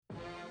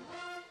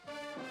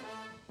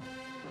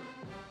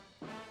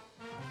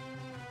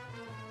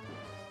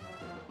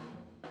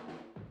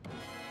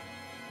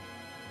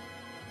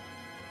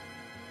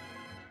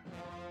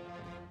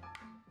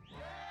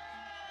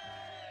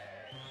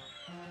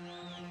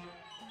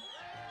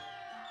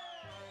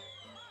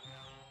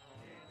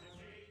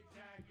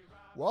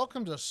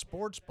Welcome to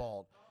Sports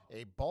Balt,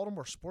 a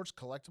Baltimore sports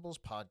collectibles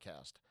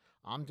podcast.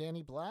 I'm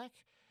Danny Black,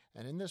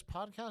 and in this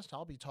podcast,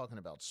 I'll be talking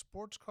about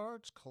sports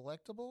cards,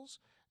 collectibles,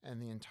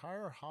 and the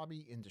entire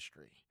hobby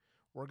industry.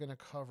 We're going to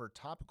cover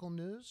topical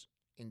news,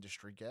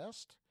 industry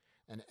guests,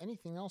 and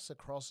anything else that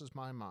crosses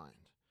my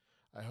mind.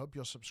 I hope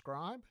you'll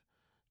subscribe,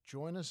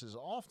 join us as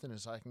often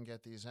as I can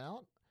get these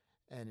out,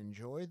 and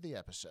enjoy the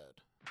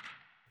episode.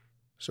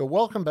 So,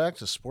 welcome back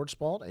to Sports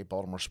Balt, a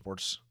Baltimore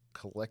sports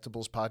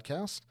collectibles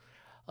podcast.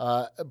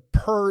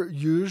 Per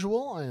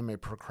usual, I am a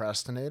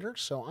procrastinator,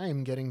 so I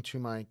am getting to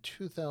my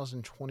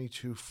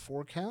 2022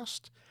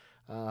 forecast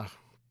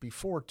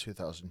before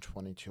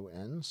 2022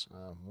 ends.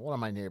 One of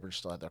my neighbors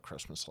still had their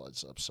Christmas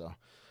lights up, so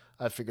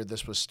I figured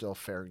this was still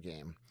fair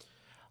game.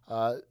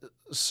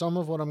 Some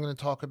of what I'm going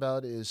to talk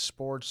about is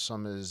sports,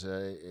 some is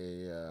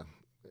a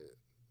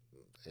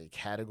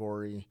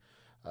category,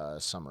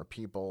 some are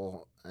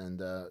people,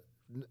 and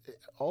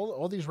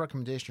all these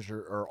recommendations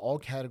are all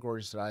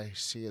categories that I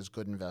see as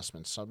good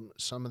investments.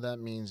 Some of that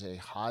means a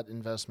hot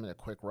investment, a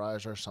quick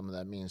riser. Some of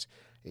that means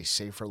a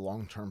safer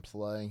long-term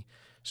play.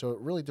 So it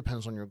really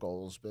depends on your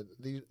goals. But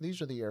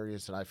these are the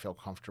areas that I feel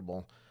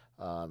comfortable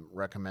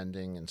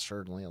recommending, and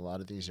certainly a lot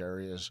of these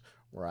areas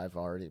where I've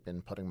already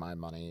been putting my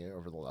money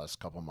over the last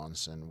couple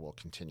months and will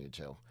continue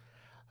to.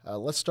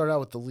 Let's start out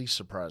with the least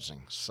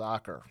surprising,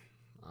 soccer.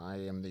 I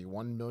am the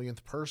 1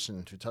 millionth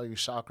person to tell you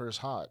soccer is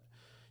hot.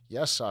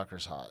 Yes,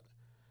 soccer's hot.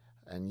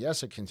 And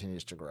yes, it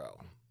continues to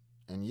grow.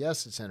 And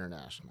yes, it's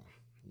international.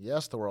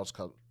 Yes, the World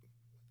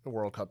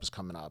Cup is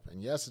coming up.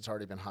 And yes, it's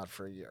already been hot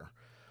for a year.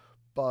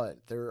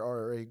 But there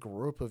are a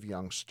group of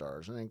young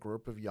stars and a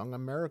group of young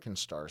American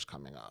stars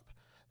coming up.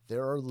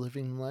 There are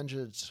living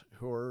legends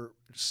who are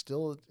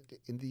still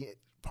in the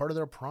part of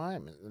their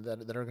prime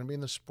that are going to be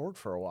in the sport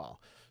for a while.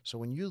 So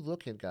when you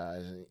look at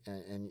guys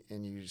and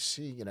you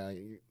see,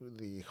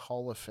 the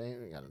Hall of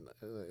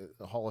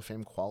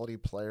Fame quality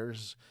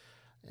players,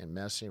 and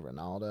Messi,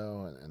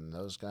 Ronaldo, and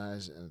those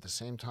guys, and at the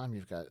same time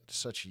you've got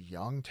such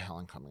young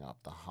talent coming up,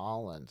 the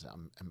Haalands,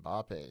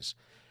 Mbappe's,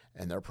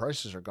 and their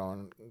prices are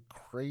going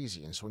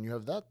crazy. And so when you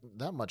have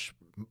that much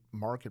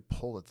market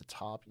pull at the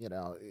top,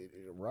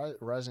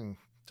 rising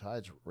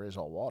tides raise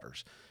all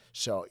waters.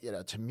 So,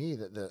 to me,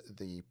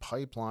 the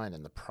pipeline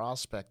and the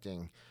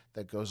prospecting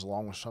that goes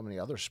along with so many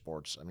other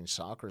sports, I mean,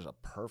 soccer is a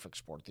perfect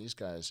sport. These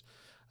guys,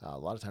 a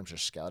lot of times, are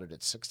scouted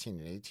at 16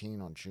 and 18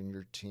 on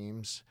junior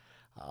teams.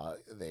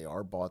 They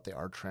are bought, they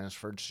are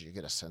transferred, so you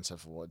get a sense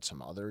of what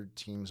some other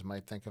teams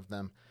might think of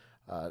them.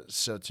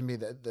 So to me,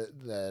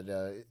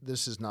 that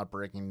this is not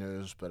breaking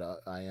news,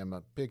 but I am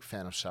a big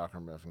fan of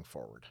soccer moving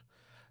forward.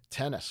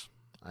 Tennis,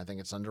 I think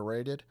it's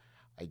underrated.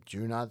 I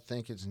do not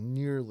think it's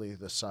nearly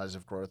the size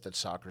of growth that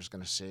soccer is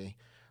going to see.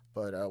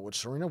 But what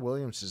Serena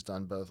Williams has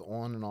done both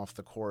on and off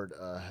the court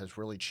has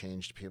really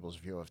changed people's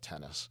view of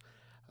tennis.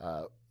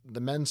 The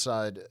men's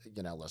side,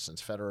 listen,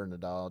 it's Federer,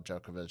 Nadal,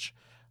 Djokovic,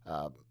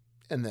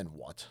 and then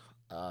what?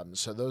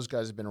 So those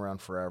guys have been around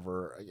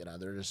forever.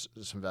 There's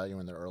some value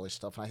in their early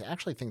stuff. And I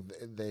actually think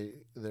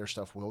their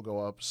stuff will go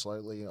up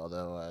slightly,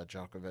 although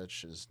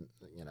Djokovic is,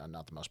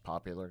 not the most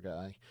popular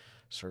guy,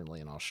 certainly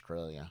in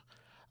Australia.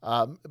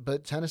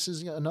 But tennis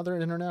is another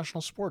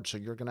international sport, so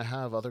you're going to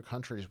have other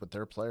countries with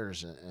their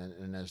players,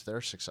 and as they're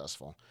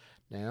successful.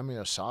 Naomi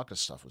Osaka's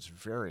stuff was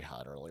very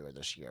hot earlier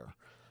this year.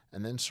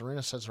 And then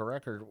Serena sets a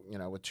record,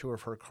 with two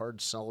of her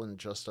cards selling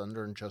just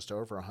under and just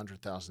over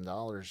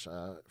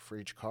 $100,000 for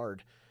each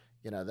card.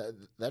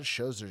 That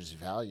shows there's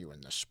value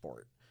in this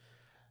sport.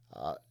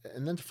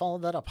 And then to follow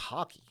that up,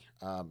 hockey.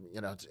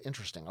 It's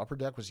interesting. Upper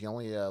Deck was the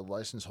only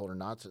license holder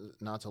not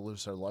to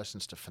lose their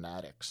license to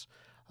Fanatics.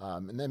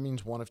 And that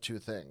means one of two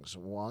things.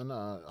 One,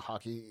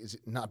 hockey is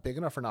not big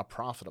enough or not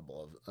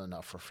profitable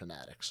enough for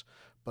Fanatics.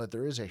 But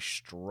there is a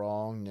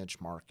strong niche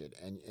market,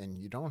 and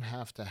you don't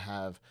have to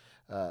have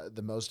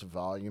the most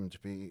volume to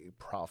be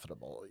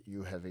profitable.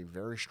 You have a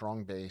very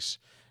strong base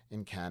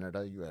in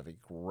Canada. You have a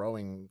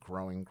growing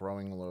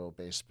loyal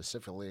base,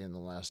 specifically in the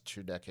last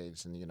 2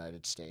 decades in the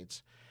United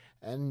States.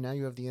 And now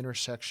you have the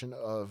intersection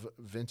of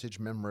vintage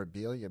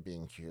memorabilia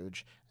being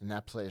huge, and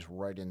that plays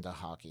right into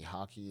hockey.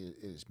 Hockey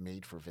is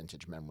made for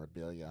vintage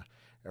memorabilia.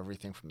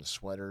 Everything from the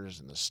sweaters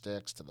and the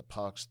sticks to the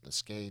pucks, the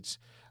skates,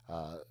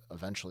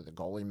 eventually the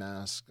goalie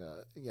mask.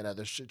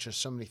 There's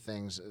just so many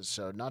things.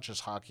 So not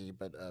just hockey,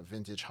 but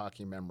vintage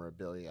hockey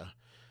memorabilia,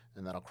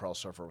 and that'll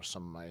cross over with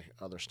some of my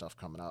other stuff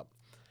coming up.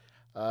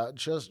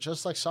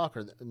 Just like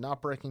soccer,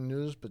 not breaking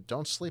news, but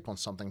don't sleep on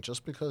something.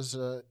 Just because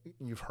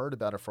you've heard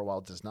about it for a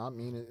while does not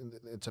mean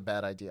it's a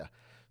bad idea.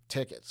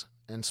 Tickets,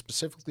 and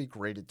specifically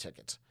graded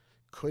tickets,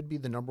 could be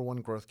the number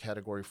one growth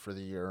category for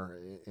the year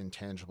in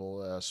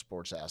tangible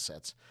sports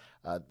assets.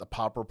 The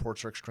pop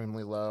reports are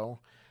extremely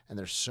low, and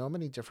there's so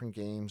many different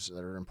games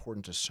that are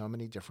important to so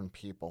many different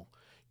people.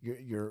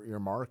 Your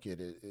market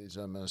is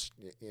almost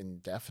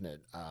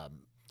indefinite.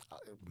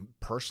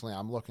 Personally,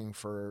 I'm looking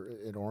for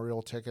an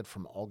Oriole ticket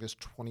from August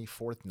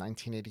 24th,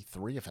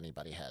 1983, if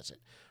anybody has it.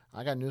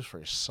 I got news for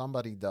you.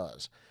 Somebody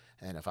does.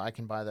 And if I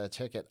can buy that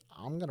ticket,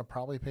 I'm going to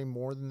probably pay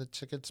more than the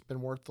ticket's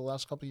been worth the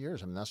last couple of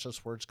years. I mean, that's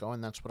just where it's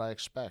going. That's what I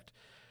expect.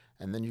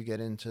 And then you get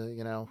into,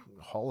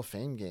 Hall of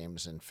Fame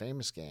games and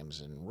famous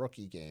games and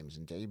rookie games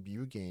and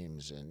debut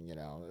games and,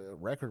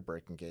 record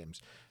breaking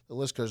games. The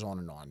list goes on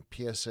and on.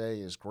 PSA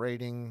is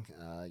grading.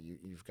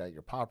 You've got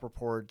your pop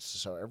reports.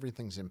 So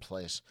everything's in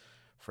place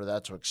for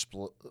that to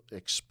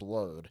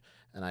explode.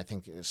 And I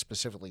think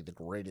specifically the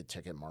graded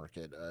ticket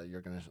market, I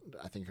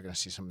think you're going to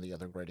see some of the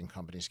other grading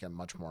companies get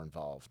much more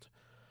involved.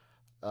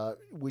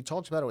 We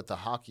talked about it with the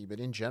hockey, but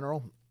in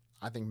general,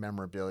 I think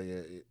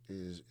memorabilia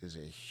is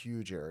a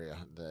huge area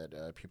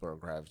that people are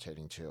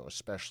gravitating to,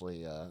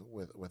 especially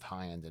with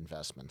high-end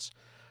investments.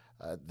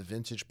 The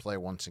vintage play,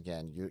 once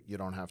again, you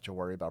don't have to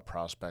worry about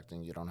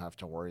prospecting. You don't have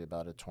to worry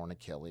about a torn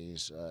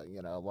Achilles.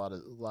 A lot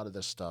of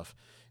this stuff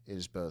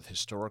is both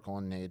historical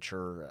in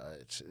nature.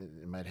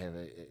 It might have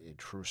a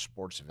true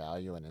sports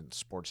value and in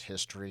sports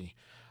history.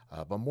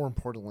 But more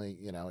importantly,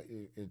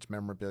 its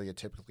memorabilia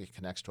typically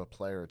connects to a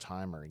player, a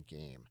time, or a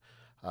game.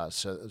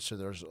 So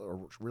there's a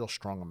real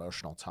strong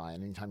emotional tie.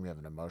 And anytime you have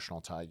an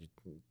emotional tie, you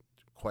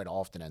quite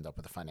often end up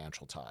with a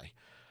financial tie.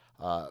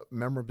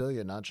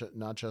 Memorabilia,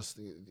 not just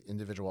the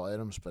individual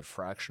items, but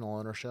fractional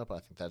ownership. I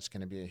think that's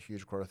going to be a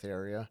huge growth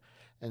area.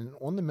 And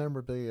on the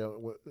memorabilia,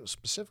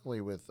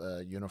 specifically with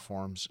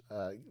uniforms,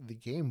 the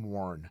game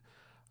worn,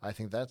 I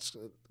think that's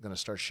going to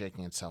start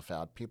shaking itself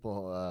out.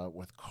 People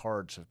with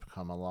cards have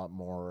become a lot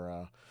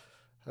more,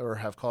 or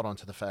have caught on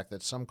to the fact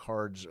that some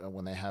cards,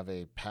 when they have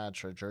a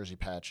patch or a jersey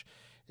patch,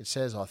 it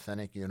says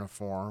authentic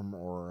uniform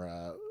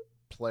or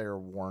player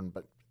worn,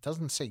 but it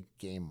doesn't say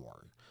game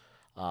worn.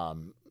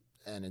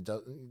 And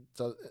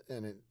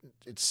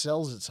it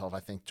sells itself, I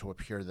think, to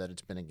appear that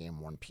it's been a game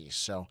worn piece.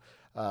 So,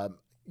 I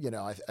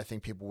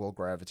think people will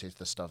gravitate to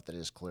the stuff that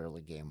is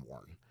clearly game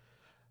worn.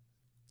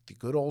 The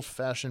good old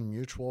fashioned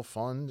mutual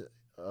fund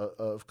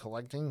of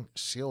collecting,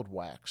 sealed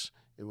wax.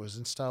 It was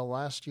in style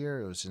last year.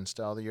 It was in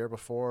style the year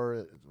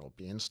before. It'll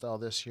be in style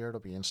this year.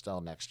 It'll be in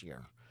style next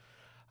year.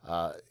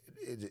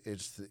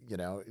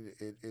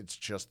 It's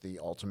just the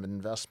ultimate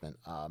investment.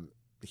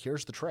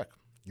 Here's the trick: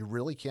 you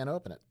really can't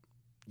open it.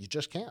 You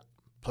just can't.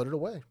 Put it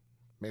away.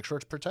 Make sure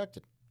it's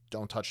protected.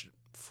 Don't touch it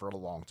for a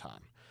long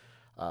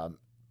time.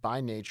 By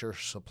nature,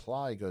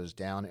 supply goes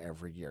down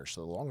every year.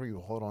 So the longer you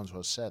hold on to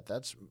a set,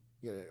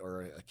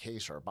 or a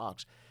case or a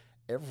box,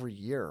 every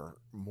year,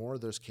 more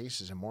of those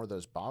cases and more of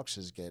those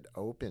boxes get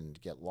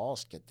opened, get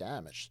lost, get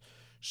damaged.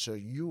 So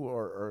you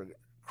are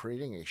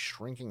creating a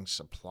shrinking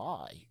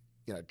supply,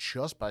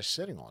 just by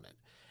sitting on it.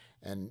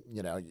 And,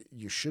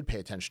 you should pay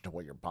attention to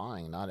what you're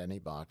buying. Not any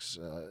box,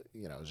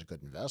 is a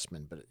good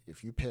investment. But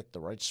if you pick the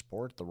right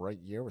sport, the right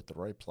year with the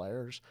right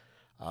players,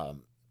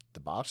 the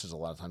boxes a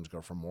lot of times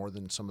go for more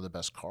than some of the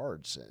best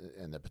cards,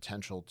 and the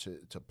potential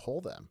to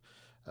pull them,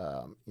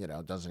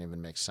 doesn't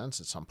even make sense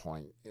at some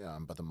point.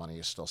 But the money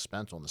is still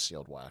spent on the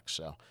sealed wax.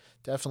 So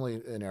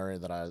definitely an area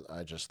that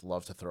I just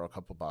love to throw a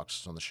couple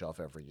boxes on the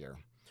shelf every year.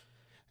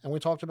 And we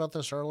talked about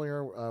this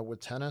earlier with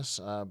tennis,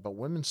 but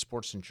women's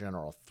sports in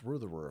general, through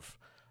the roof.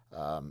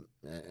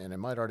 And it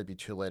might already be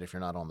too late if you're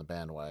not on the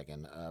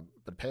bandwagon,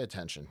 but pay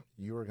attention.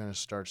 You are going to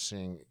start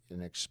seeing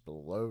an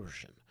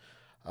explosion.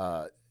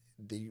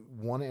 The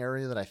one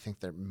area that I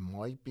think there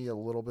might be a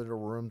little bit of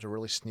room to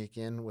really sneak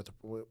in with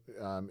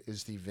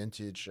is the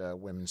vintage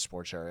women's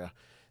sports area.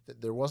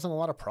 There wasn't a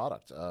lot of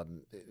product,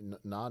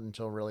 not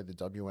until really the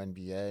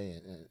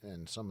WNBA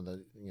and some of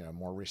the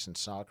more recent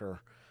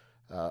soccer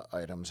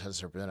items has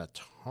there been a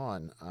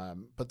ton,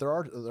 but there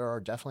are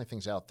definitely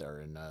things out there,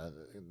 and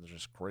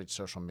there's great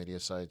social media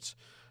sites.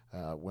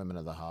 Women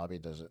of the Hobby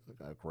does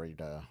a great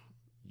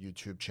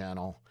YouTube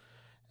channel,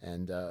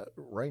 and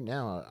right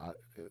now,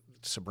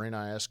 Sabrina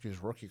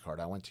Ionescu's rookie card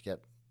I went to get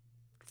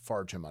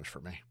far too much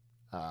for me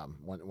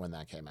when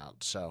that came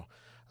out. So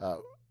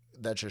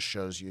that just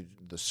shows you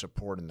the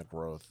support and the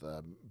growth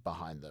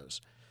behind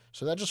those.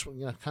 So that just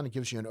kind of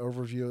gives you an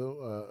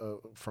overview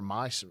from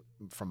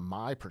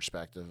my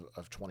perspective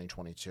of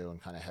 2022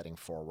 and kind of heading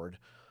forward.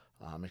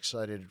 I'm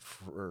excited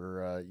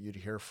for you to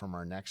hear from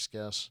our next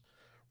guest,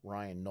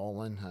 Ryan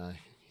Nolan.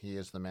 He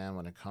is the man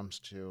when it comes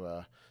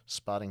to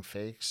spotting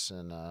fakes,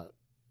 and a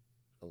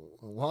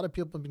lot of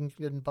people have been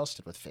getting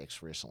busted with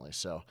fakes recently.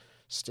 So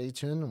stay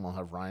tuned, and we'll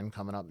have Ryan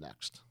coming up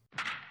next.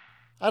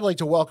 I'd like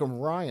to welcome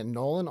Ryan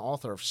Nolan,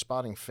 author of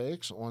Spotting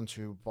Fakes,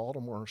 onto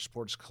Baltimore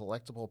Sports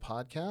Collectible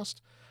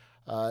Podcast.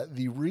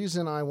 The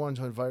reason I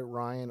wanted to invite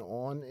Ryan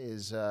on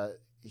is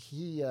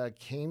he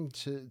came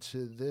to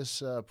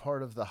this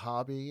part of the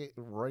hobby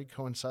right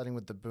coinciding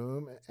with the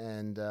boom.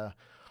 And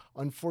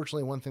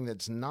unfortunately, one thing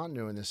that's not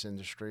new in this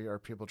industry are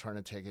people trying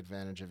to take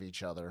advantage of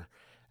each other.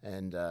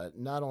 And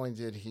not only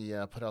did he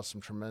put out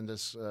some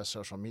tremendous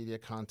social media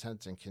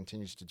content and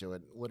continues to do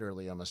it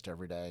literally almost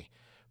every day,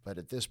 but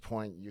at this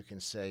point, you can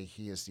say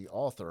he is the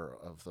author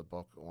of the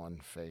book on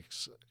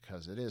fakes,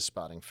 because it is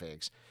Spotting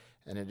Fakes.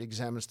 and it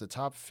examines the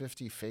top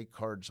 50 fake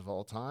cards of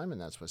all time, and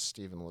that's with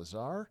Stephen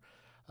Lazar.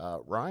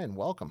 Ryan,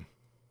 welcome.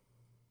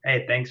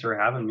 Hey, thanks for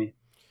having me.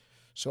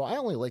 So I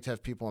only like to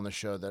have people on the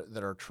show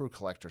that are true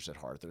collectors at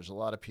heart. There's a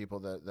lot of people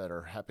that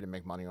are happy to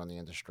make money on the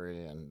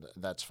industry, and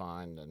that's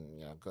fine,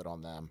 and good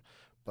on them.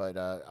 But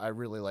I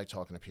really like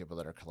talking to people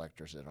that are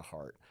collectors at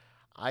heart.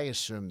 I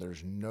assume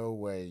there's no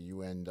way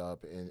you end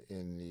up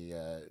in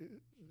the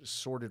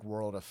sordid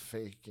world of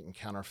fake and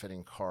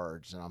counterfeiting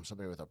cards. And I'm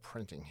somebody with a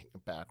printing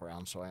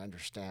background, so I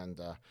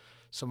understand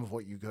some of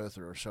what you go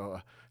through. So,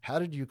 how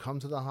did you come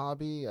to the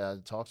hobby?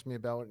 Talk to me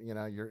about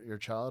your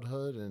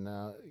childhood, and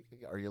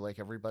are you like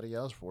everybody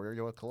else? Were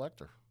you a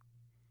collector?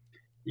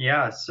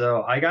 Yeah,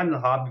 so I got into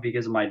the hobby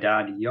because of my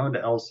dad. He owned the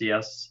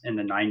LCS in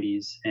the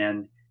 90s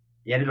and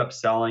he ended up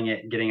selling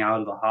it and getting out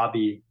of the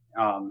hobby.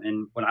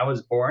 And when I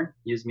was born,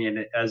 he used me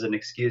as an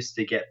excuse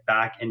to get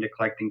back into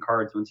collecting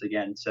cards once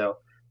again. So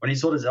when he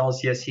sold his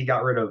LCS, he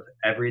got rid of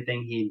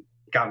everything. He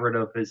got rid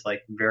of his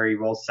like very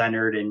well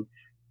centered and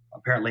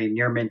apparently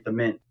near mint the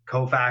mint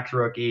Koufax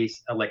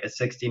rookies, like a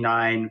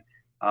 69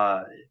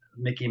 uh,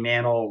 Mickey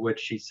Mantle,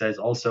 which he says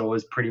also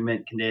was pretty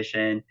mint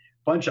condition.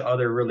 Bunch of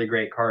other really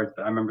great cards,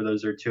 but I remember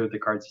those are two of the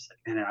cards. It's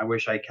like, man, I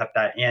wish I kept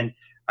that. And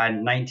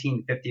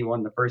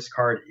 1951, the first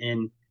card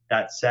in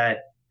that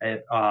set.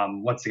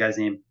 What's the guy's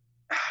name?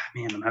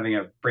 Man, I'm having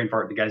a brain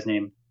fart. The guy's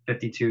name.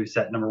 52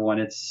 set number one.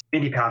 It's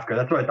Andy Pafko.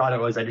 That's what I thought it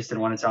was. I just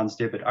didn't want to sound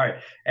stupid. All right.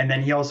 And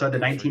then he also had the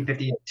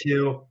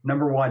 1952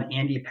 number one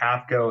Andy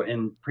Pafko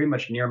in pretty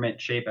much near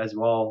mint shape as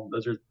well.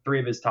 Those are three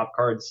of his top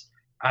cards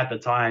at the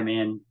time,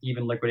 and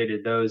even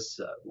liquidated those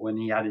when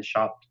he had his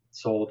shop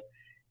sold.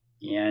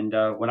 And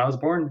when I was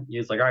born, he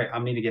was like, all right,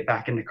 I'm going to get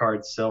back into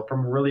cards. So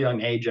from a really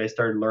young age, I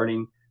started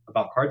learning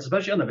about cards,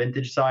 especially on the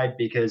vintage side,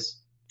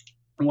 because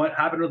what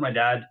happened with my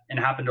dad and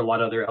happened to a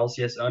lot of other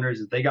LCS owners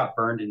is they got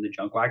burned in the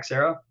junk wax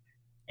era.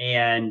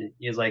 And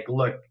he's like,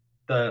 look,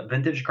 the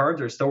vintage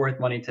cards are still worth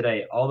money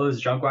today. All those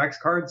junk wax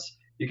cards,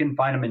 you can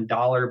find them in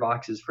dollar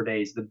boxes for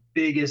days. The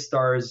biggest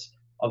stars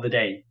of the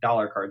day,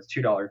 dollar cards,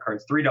 $2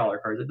 cards,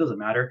 $3 cards. It doesn't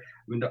matter.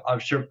 I mean, I'm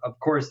sure, of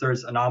course,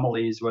 there's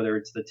anomalies, whether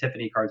it's the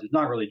Tiffany cards, it's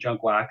not really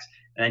junk wax.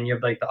 And then you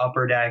have like the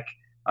upper deck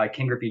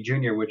King Griffey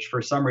Jr., which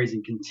for some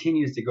reason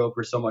continues to go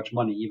for so much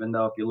money, even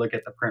though if you look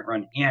at the print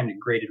run and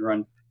graded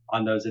run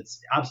on those,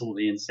 it's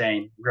absolutely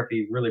insane.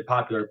 Griffey, really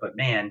popular, but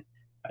man,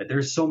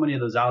 there's so many of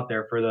those out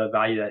there for the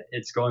value that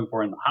it's going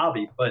for in the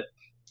hobby. But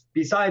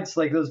besides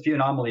like those few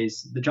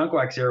anomalies, the junk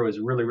wax era was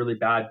really, really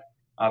bad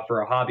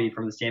for a hobby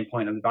from the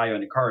standpoint of the value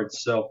on the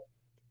cards. So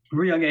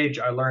from a young age,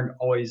 I learned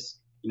always,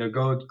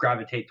 go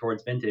gravitate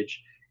towards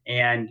vintage.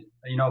 And,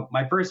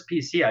 my first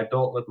PC I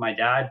built with my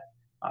dad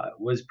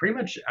was pretty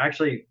much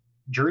actually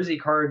jersey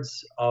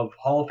cards of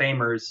Hall of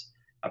Famers,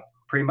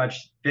 pretty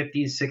much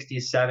 50s,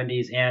 60s,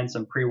 70s, and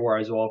some pre-war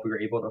as well, if we were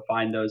able to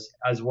find those,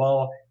 as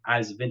well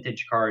as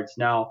vintage cards.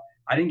 Now,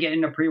 I didn't get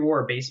into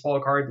pre-war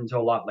baseball cards until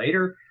a lot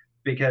later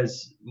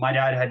because my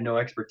dad had no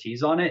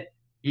expertise on it.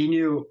 He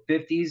knew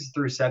 50s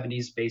through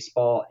 70s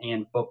baseball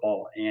and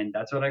football, and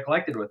that's what I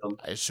collected with him.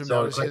 I assume that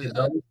So I was his. collected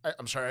those.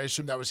 I'm sorry. I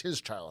assume that was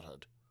his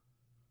childhood.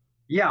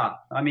 Yeah,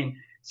 I mean,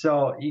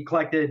 so he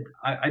collected.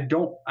 I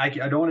don't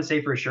want to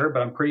say for sure,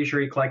 but I'm pretty sure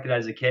he collected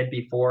as a kid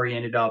before he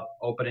ended up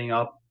opening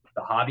up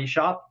the hobby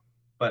shop.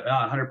 But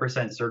not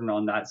 100% certain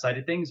on that side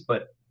of things.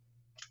 But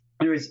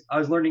anyways, I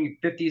was learning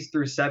 50s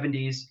through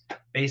 70s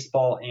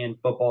baseball and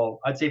football.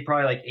 I'd say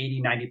probably like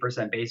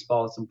 80-90%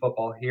 baseball, some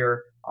football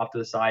here off to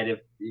the side if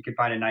you can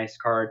find a nice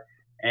card.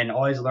 And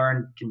always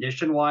learn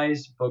condition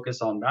wise,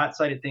 focus on that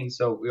side of things.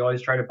 So we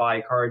always try to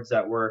buy cards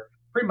that were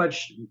pretty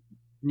much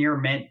near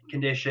mint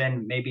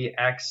condition, maybe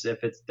X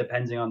if it's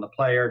depending on the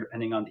player,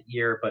 depending on the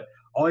year, but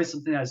always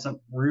something that has some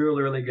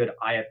really, really good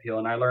eye appeal.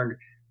 And I learned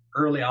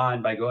early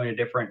on by going to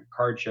different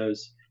card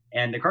shows.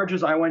 And the card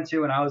shows I went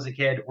to when I was a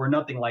kid were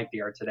nothing like they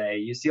are today.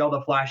 You see all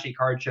the flashy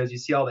card shows, you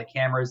see all the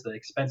cameras, the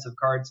expensive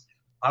cards.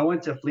 I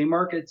went to flea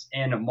markets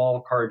and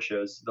mall card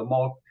shows. The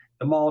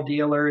mall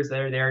dealers,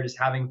 they're there just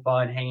having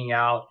fun, hanging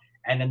out.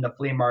 And then the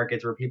flea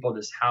markets where people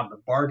just have the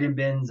bargain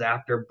bins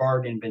after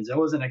bargain bins. It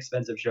wasn't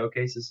expensive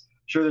showcases.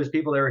 Sure, there's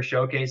people there with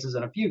showcases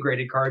and a few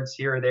graded cards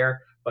here or there.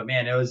 But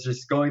man, it was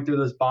just going through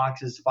those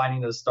boxes,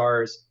 finding those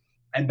stars.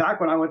 And back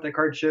when I went to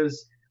card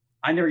shows,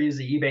 I never used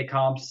the eBay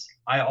comps.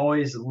 I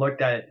always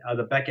looked at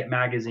the Beckett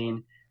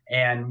magazine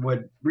and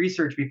would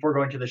research before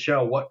going to the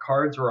show what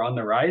cards were on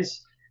the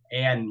rise.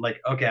 And like,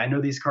 okay, I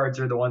know these cards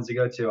are the ones to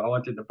go to. I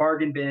went through the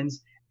bargain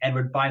bins and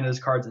would find those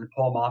cards and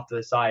pull them off to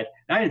the side.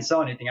 And I didn't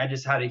sell anything. I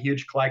just had a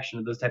huge collection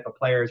of those type of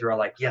players where I'm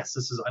like, yes,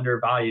 this is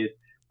undervalued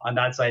on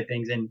that side of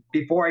things. And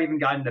before I even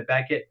got into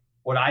Beckett,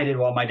 what I did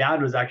while my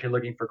dad was actually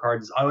looking for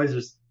cards, I always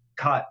just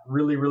cut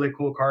really, really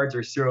cool cards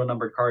or serial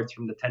numbered cards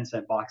from the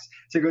 10-cent box.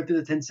 So go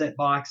through the 10-cent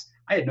box.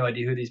 I had no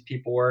idea who these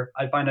people were.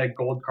 I'd find a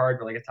gold card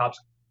for like a top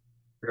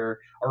or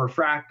a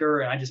refractor,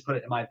 and I just put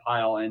it in my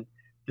pile. And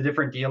the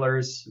different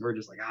dealers were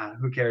just like,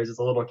 who cares? It's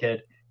a little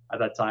kid at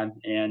that time.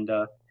 And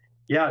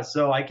yeah,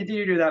 so I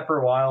continued to do that for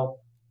a while.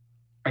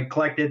 I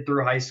collected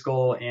through high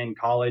school and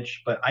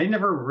college, but I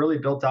never really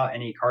built out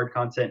any card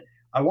content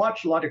I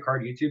watched a lot of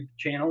card YouTube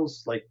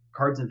channels like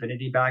Cards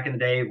Infinity back in the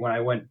day when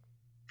I went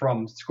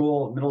from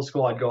school, middle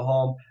school. I'd go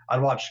home,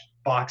 I'd watch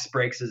box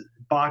breaks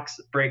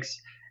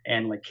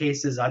and like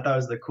cases. I thought it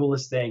was the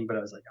coolest thing, but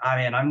I was like, oh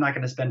man, I'm not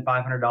going to spend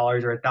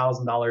 $500 or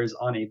 $1,000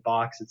 on a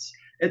box.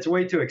 It's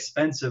way too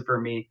expensive for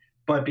me.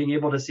 But being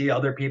able to see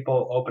other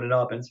people open it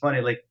up, and it's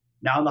funny, like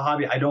now in the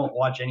hobby, I don't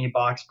watch any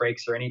box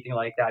breaks or anything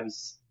like that.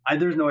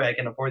 There's no way I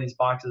can afford these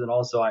boxes, and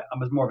also I'm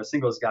more of a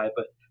singles guy.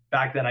 But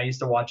back then, I used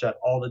to watch that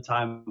all the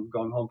time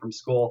going home from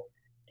school.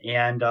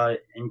 And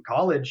in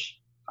college,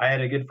 I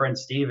had a good friend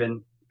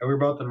Steven. We were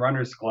both in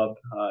Runners Club.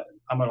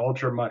 I'm an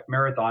ultra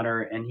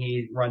marathoner, and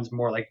he runs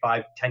more like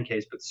 5,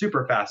 10Ks, but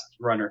super fast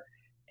runner.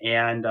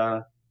 And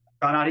found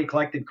out he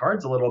collected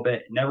cards a little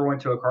bit. Never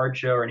went to a card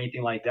show or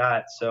anything like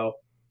that. So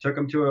took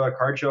him to a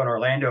card show in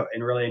Orlando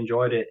and really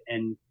enjoyed it.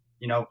 And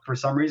for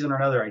some reason or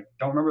another, I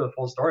don't remember the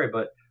full story,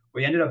 but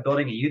we ended up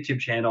building a YouTube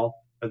channel.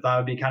 I thought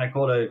it would be kind of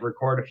cool to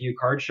record a few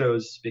card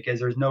shows because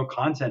there's no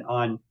content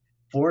on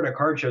Florida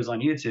card shows on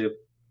YouTube.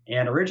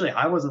 And originally,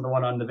 I wasn't the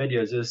one on the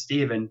videos; it was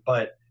Steven.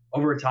 But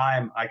over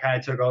time, I kind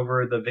of took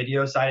over the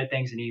video side of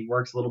things, and he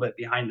works a little bit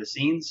behind the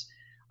scenes.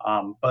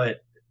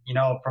 But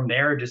from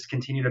there, just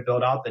continue to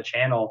build out the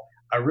channel.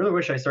 I really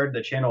wish I started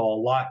the channel a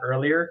lot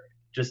earlier,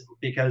 just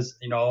because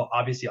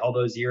obviously all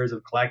those years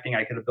of collecting,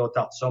 I could have built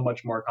out so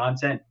much more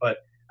content. But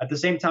at the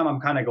same time,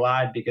 I'm kind of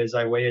glad because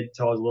I waited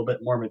till I was a little bit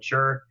more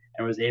mature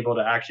and was able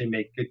to actually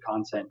make good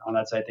content on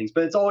that side of things.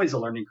 But it's always a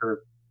learning curve.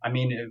 I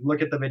mean,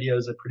 look at the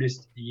videos I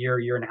produced a year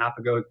and a half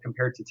ago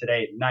compared to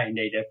today, night and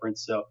day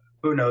difference. So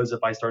who knows if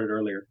I started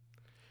earlier.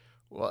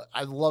 Well,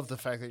 I love the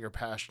fact that you're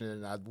passionate,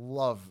 and I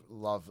love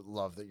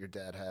that your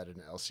dad had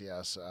an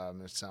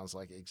LCS. It sounds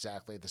like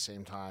exactly at the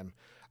same time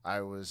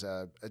I was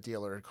a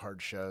dealer at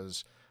card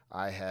shows.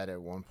 I had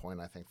at one point,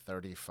 I think,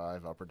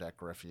 35 Upper Deck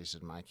Griffies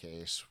in my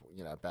case.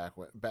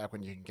 Back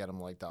when you can get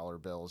them like dollar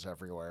bills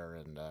everywhere,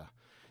 and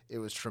it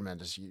was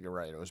tremendous. You're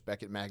right. It was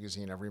Beckett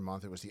Magazine every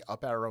month. It was the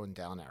up arrow and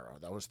down arrow.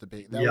 That was the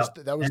big.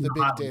 That was the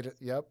big data.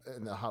 Yep,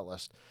 and the hot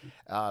list.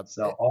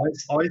 So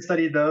always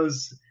studied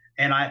those.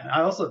 And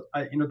I also,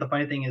 the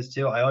funny thing is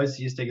too, I always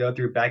used to go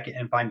through Beckett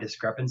and find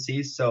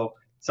discrepancies. So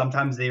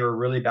sometimes they were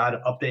really bad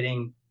at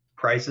updating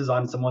prices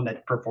on someone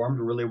that performed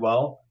really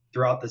well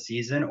throughout the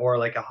season, or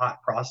like a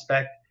hot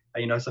prospect.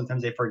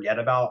 Sometimes they forget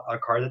about a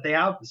card that they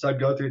have. So I'd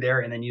go through there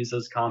and then use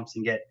those comps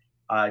and get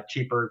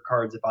cheaper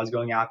cards if I was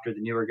going after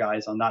the newer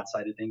guys on that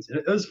side of things.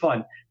 It was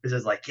fun because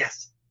it's like,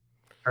 yes,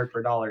 card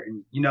for $1,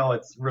 and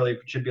it's really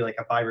should be like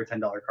a $5 or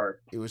 $10 card.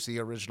 It was the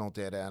original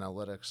data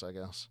analytics, I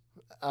guess.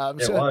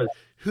 It was.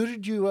 Who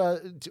did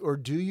you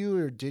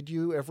did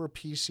you ever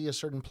PC a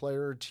certain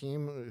player or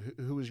team?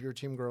 Who was your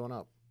team growing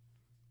up?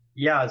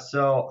 Yeah,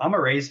 so I'm a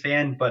Rays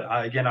fan, but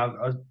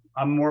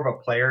I'm more of a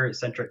player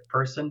centric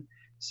person.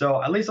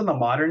 So at least on the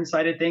modern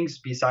side of things,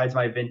 besides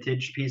my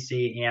vintage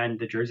PC and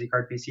the jersey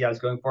card PC I was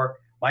going for,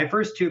 my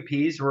first two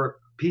PCs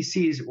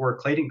were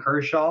Clayton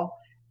Kershaw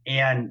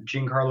and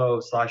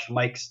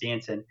Giancarlo/Mike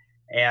Stanton.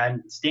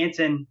 And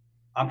Stanton,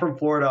 I'm from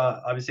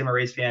Florida. Obviously, I'm a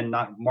Rays fan,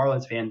 not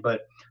Marlins fan,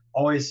 but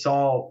always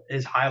saw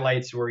his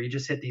highlights where he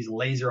just hit these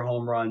laser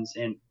home runs.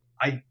 And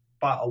I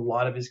bought a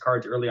lot of his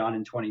cards early on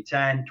in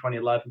 2010,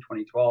 2011,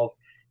 2012.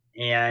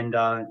 And,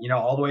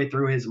 all the way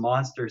through his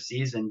monster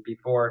season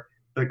before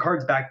the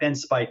cards back then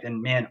spiked.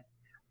 And man,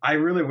 I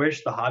really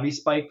wish the hobby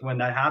spiked when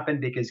that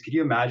happened, because could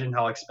you imagine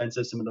how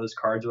expensive some of those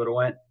cards would have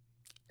went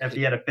if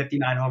he had a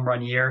 59 home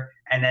run year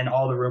and then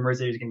all the rumors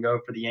that he was going to go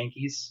for the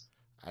Yankees?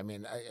 I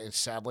mean,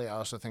 sadly, I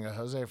also think of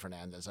Jose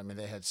Fernandez. I mean,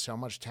 they had so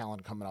much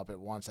talent coming up at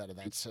once out of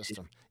that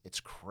system. It's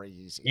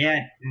crazy. Yeah,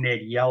 and they had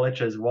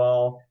Yelich as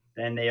well.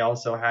 Then they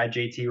also had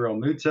JT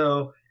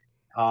Realmuto.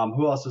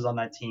 Who else was on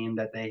that team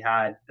that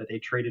they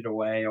traded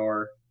away?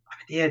 Or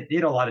they had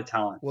a lot of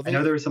talent. Well, I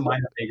know there were some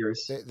minor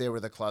figures. They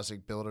were the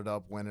classic build it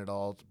up, win it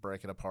all,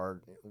 break it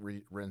apart,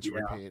 rinse,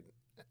 repeat.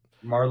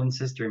 Marlins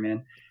history,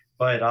 man.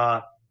 But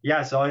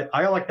so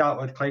I lucked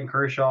out with Clayton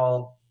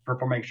Kershaw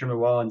performing extremely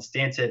well, and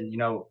Stanton,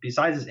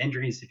 besides his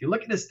injuries, if you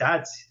look at his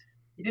stats,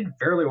 he did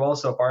fairly well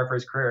so far for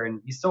his career,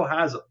 and he still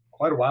has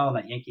quite a while on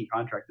that Yankee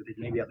contract. I think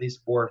maybe at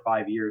least 4 or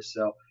 5 years.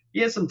 So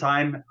he has some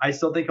time. I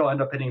still think he'll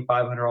end up hitting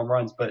 500 home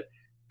runs, but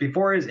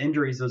before his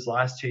injuries those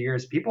last 2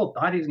 years, people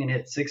thought he was going to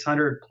hit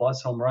 600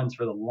 plus home runs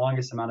for the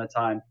longest amount of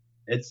time.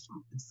 It's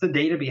the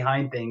data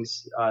behind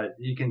things.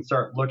 You can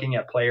start looking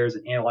at players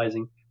and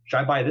analyzing, should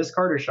I buy this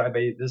card or should I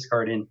buy this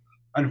card? And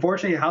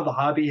unfortunately, how the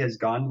hobby has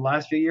gone the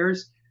last few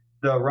years,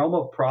 the realm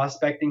of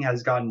prospecting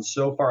has gotten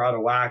so far out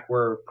of whack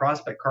where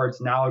prospect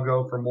cards now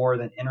go for more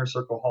than Inner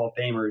Circle Hall of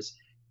Famers.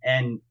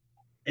 And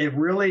it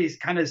really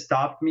kind of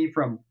stopped me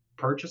from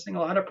purchasing a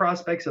lot of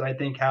prospects that I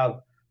think have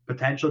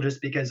potential,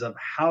 just because of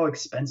how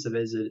expensive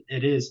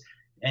it is.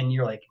 And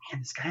you're like,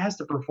 man, this guy has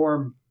to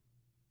perform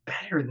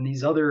better than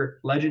these other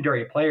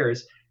legendary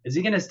players. Is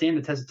he going to stand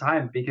the test of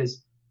time?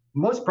 Because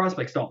most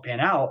prospects don't pan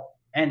out.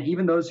 And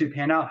even those who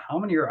pan out, how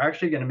many are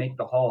actually going to make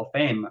the Hall of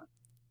Fame?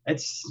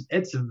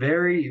 It's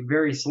very,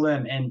 very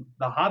slim. And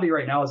the hobby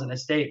right now is in a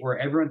state where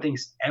everyone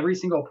thinks every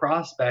single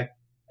prospect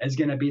is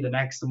going to be the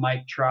next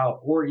Mike Trout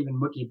or even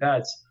Mookie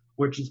Betts,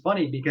 which is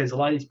funny because a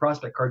lot of these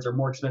prospect cards are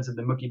more expensive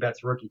than Mookie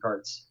Betts rookie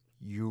cards.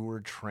 You were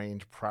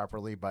trained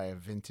properly by a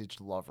vintage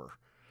lover.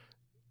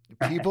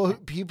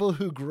 People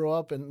who grew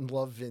up and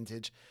love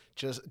vintage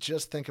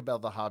just think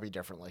about the hobby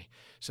differently.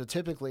 So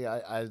typically,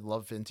 I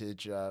love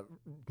vintage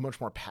much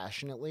more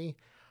passionately.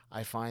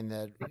 I find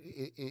that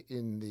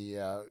in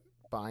the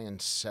buy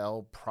and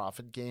sell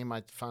profit game,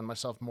 I find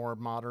myself more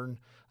modern.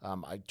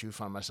 I do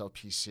find myself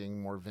PCing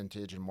more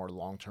vintage and more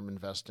long term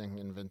investing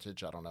in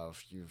vintage. I don't know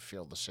if you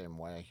feel the same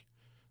way.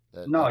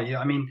 No,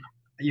 I mean,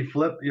 you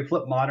flip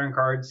modern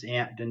cards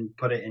and then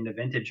put it into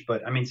vintage.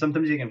 But I mean,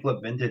 sometimes you can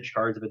flip vintage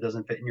cards if it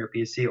doesn't fit in your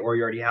PC, or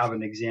you already have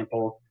an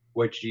example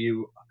which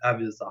you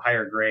have as a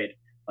higher grade.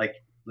 Like,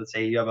 let's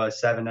say you have a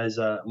 7 as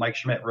a Mike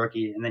Schmidt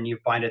rookie, and then you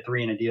find a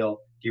 3 in a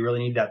deal. Do you really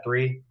need that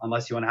 3?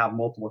 Unless you want to have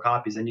multiple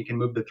copies, then you can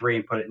move the 3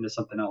 and put it into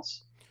something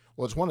else.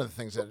 Well, it's one of the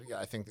things that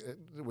I think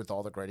with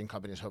all the grading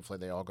companies, hopefully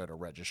they all go to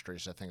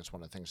registries. I think it's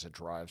one of the things that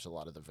drives a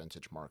lot of the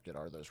vintage market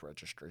are those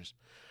registries.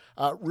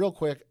 Real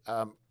quick,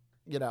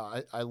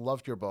 I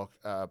loved your book.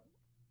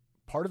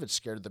 Part of it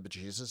scared the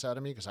bejesus out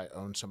of me because I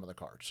own some of the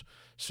cards.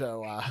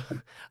 So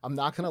I'm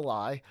not going to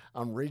lie.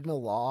 I'm reading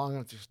along.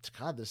 I'm just,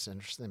 God, this is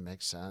interesting.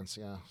 Makes sense.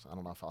 Yeah, I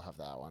don't know if I'll have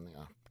that one.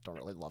 Yeah, don't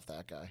really love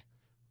that guy.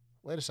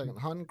 Wait a second,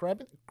 hon.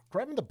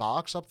 Grabbing the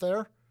box up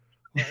there.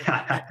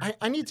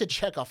 I need to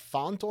check a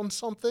font on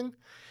something.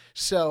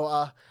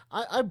 So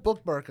I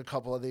bookmark a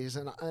couple of these,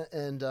 and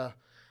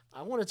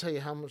I want to tell you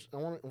how much. I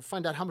want to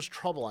find out how much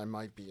trouble I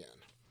might be in.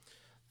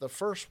 The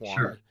first one,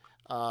 Sure.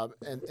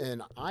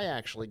 And I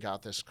actually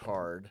got this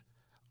card.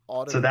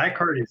 So that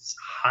card is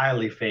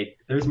highly fake.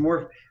 There's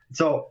more.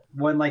 So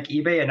when like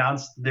eBay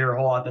announced their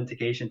whole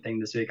authentication thing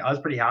this week, I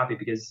was pretty happy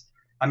because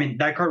I mean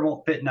that card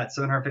won't fit in that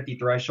 750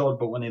 threshold,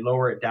 but when they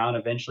lower it down,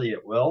 eventually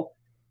it will.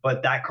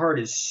 But that card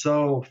is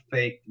so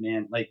fake,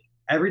 man. Like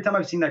every time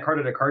I've seen that card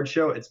at a card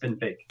show, it's been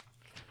fake.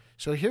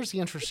 So here's the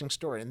interesting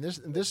story, and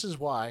this is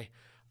why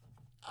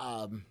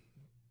I'm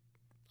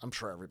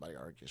sure everybody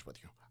argues with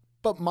you,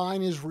 but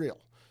mine is real.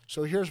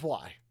 So here's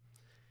why.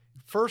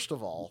 First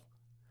of all,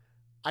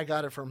 I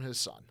got it from his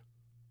son.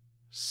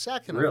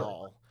 Second Really? of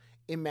all,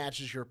 it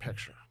matches your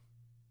picture.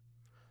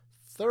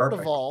 Third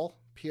Perfect. of all,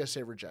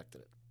 PSA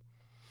rejected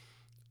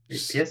it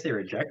PSA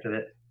rejected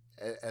it.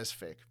 as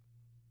fake.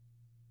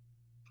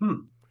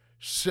 Hmm.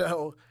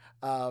 So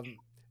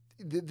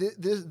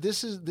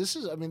this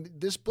is. I mean,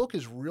 this book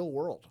is real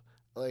world.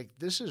 Like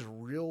this is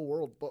real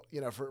world. But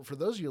for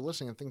those of you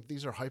listening and think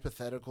these are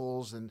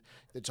hypotheticals and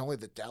it's only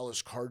the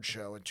Dallas Card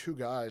Show and 2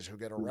 guys who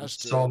get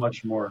arrested. So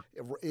much more.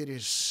 It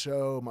is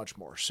so much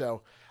more.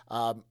 So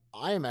I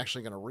am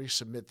actually going to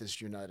resubmit this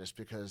Unitas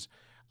because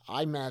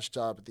I matched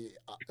up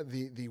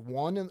the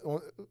one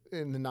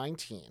in the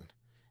 19,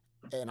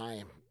 and I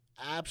am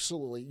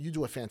absolutely. You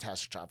do a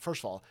fantastic job.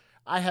 First of all,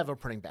 I have a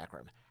printing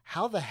background.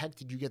 How the heck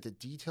did you get the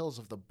details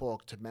of the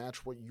book to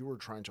match what you were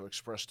trying to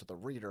express to the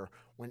reader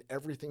when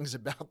everything's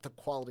about the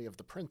quality of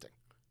the printing?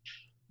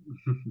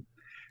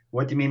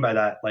 What do you mean by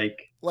that?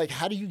 Like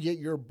how do you get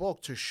your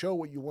book to show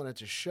what you wanted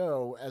to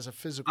show as a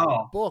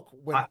physical book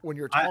when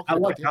you're talking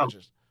about the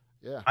images?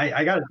 Yeah.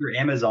 I got it through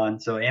Amazon.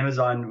 So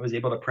Amazon was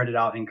able to print it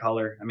out in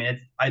color. I mean,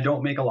 I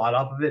don't make a lot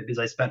off of it because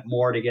I spent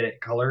more to get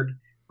it colored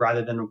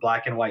rather than a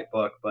black and white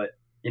book. But,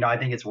 I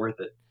think it's worth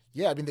it.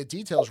 Yeah, I mean, the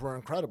details were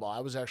incredible. I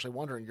was actually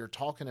wondering, you're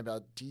talking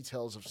about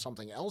details of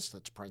something else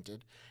that's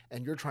printed,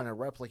 and you're trying to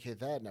replicate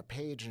that in a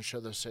page and show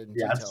those same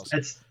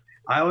details.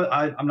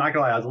 I'm not gonna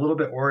lie, I was a little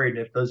bit worried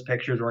if those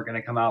pictures weren't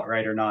gonna come out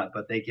right or not,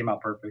 but they came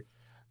out perfect.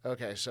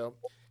 Okay, so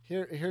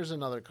here's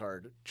another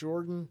card.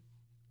 Jordan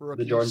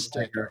rookie The Jordan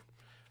sticker.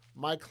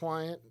 My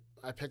client,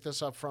 I picked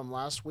this up from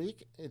last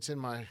week. It's in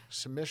my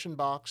submission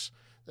box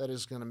that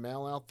is going to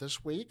mail out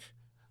this week.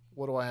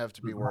 What do I have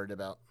to be worried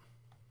about?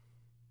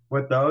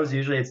 With those,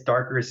 usually it's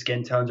darker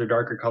skin tones or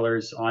darker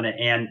colors on it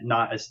and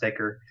not a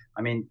sticker.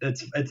 I mean,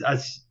 it's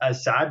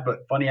as sad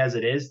but funny as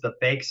it is, the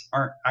fakes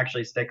aren't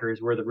actually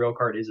stickers where the real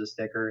card is a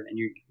sticker, and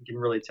you can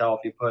really tell if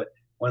you put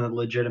one of the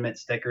legitimate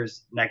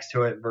stickers next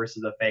to it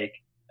versus a fake.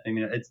 I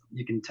mean,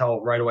 you can tell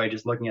right away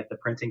just looking at the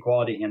printing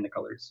quality and the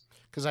colors.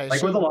 Because I Like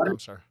assume, with a lot of I'm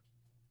sorry.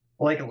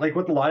 like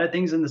with a lot of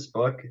things in this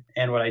book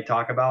and what I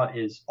talk about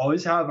is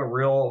always have a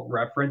real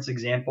reference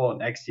example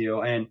next to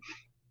you. And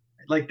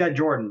like that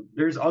Jordan,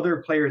 there's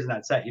other players in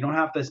that set. You don't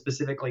have to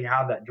specifically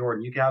have that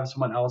Jordan. You can have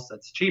someone else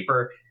that's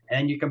cheaper,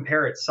 and you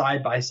compare it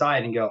side by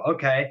side and go,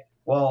 okay,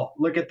 well,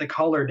 look at the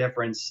color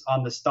difference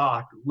on the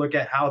stock. Look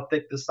at how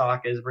thick the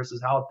stock is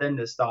versus how thin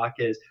the stock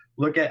is.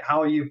 Look at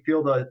how you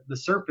feel the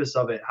surface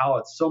of it, how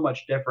it's so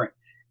much different.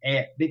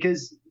 And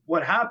because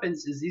what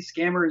happens is these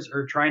scammers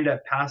are trying to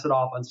pass it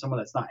off on someone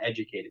that's not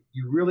educated.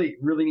 You really,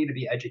 really need to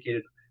be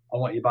educated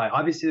on what you buy.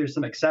 Obviously, there's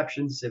some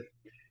exceptions if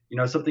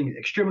something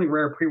extremely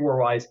rare pre-war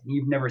wise, and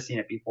you've never seen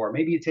it before.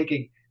 Maybe you take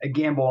a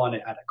gamble on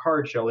it at a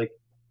card show. Like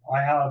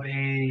I have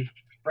a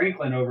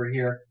Franklin over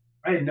here.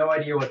 I had no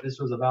idea what this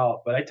was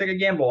about, but I took a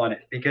gamble on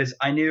it because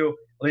I knew,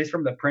 at least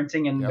from the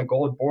printing and the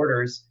gold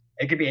borders,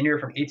 it could be anywhere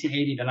from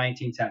 1880 to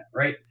 1910,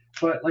 right?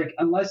 But like,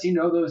 unless you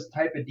know those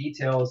type of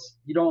details,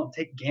 you don't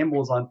take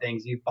gambles on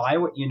things. You buy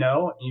what you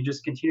know, and you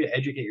just continue to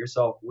educate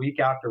yourself week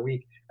after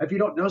week. If you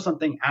don't know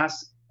something,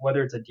 ask,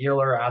 whether it's a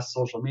dealer, ask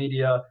social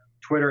media,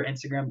 Twitter,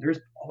 Instagram. There's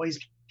always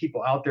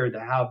people out there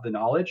that have the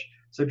knowledge.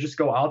 So just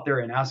go out there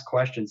and ask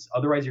questions.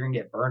 Otherwise, you're gonna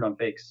get burned on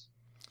fakes.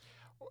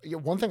 Yeah,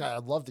 one thing I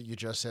love that you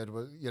just said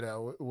was,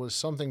 was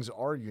some things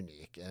are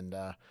unique, and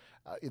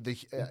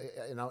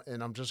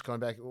and I'm just going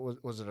back.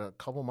 Was it a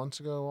couple months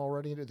ago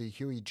already? The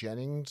Huey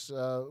Jennings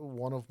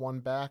one of one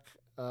back.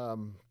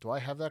 Do I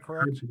have that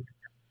correct?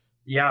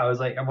 Yeah, it was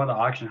like one of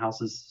the auction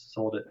houses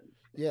sold it.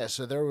 Yeah,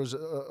 so there was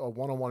a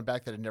one-on-one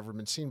back that had never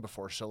been seen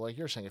before. So, like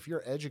you're saying, if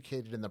you're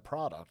educated in the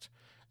product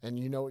and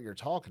you know what you're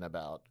talking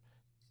about,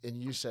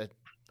 and you said,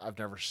 "I've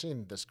never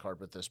seen this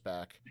card with this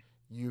back,"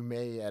 you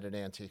may at an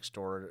antique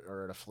store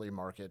or at a flea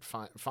market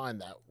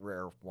find that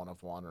rare one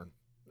of one. Or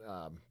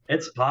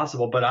It's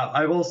possible, but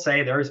I will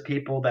say there's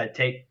people that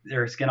take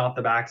their skin off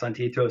the backs on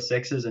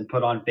T206s and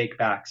put on fake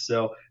backs.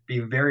 So be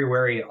very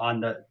wary on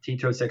the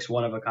T206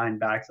 one of a kind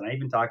backs. And I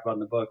even talk about in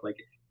the book, like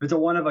if it's a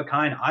one of a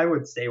kind, I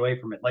would stay away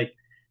from it. Like,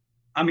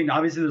 I mean,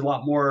 obviously there's a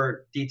lot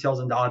more details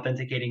into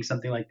authenticating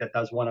something like that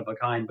that's one of a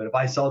kind. But if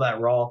I saw that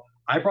raw,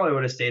 I probably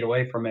would have stayed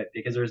away from it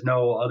because there's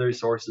no other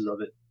sources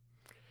of it.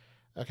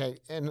 okay,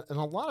 and a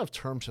lot of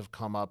terms have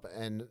come up,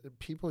 and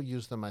people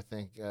use them. I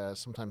think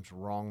sometimes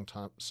wrong,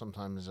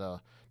 sometimes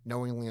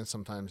knowingly, and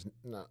sometimes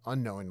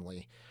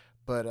unknowingly.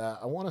 But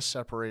I want to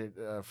separate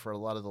for a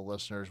lot of the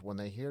listeners when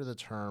they hear the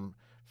term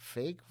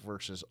fake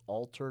versus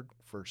altered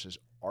versus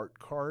art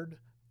card,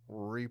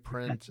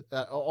 reprint,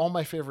 all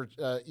my favorite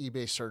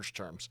eBay search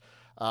terms.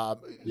 Um,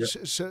 Yeah.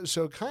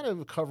 so kind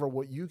of cover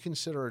what you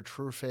consider a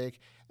true fake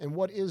and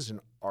what is an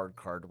art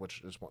card,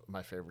 which is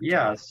my favorite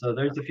Yeah, term. so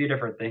there's a few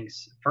different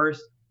things.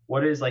 First,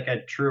 what is like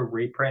a true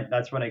reprint?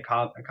 That's when a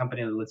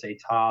company, let's say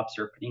Topps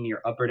or Panini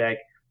or Upper Deck,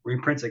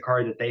 reprints a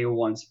card that they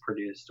once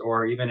produced,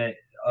 or even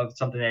of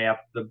something they have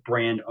the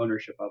brand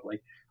ownership of.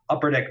 Like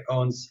Upper Deck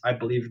owns, I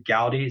believe,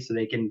 Gaudi, so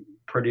they can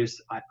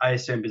produce. I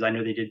assume because I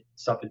know they did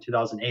stuff in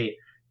 2008.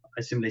 I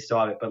assume they still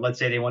have it. But let's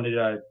say they wanted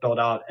to build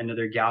out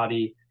another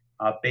Gaudi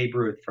Babe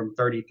Ruth from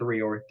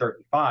 33 or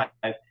 35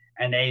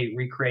 and they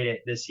recreate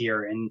it this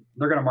year and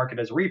they're going to market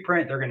it as a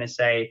reprint. They're going to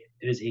say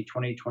it is a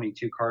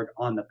 2022 card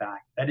on the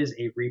back. That is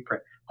a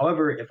reprint.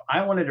 However, if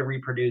I wanted to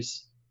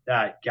reproduce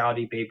that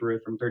Gaudi Babe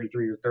Ruth from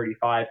 33 or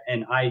 35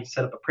 and I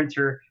set up a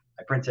printer,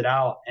 I print it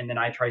out, and then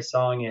I try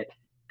selling it,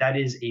 that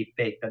is a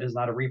fake. That is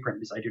not a reprint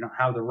because I do not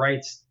have the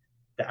rights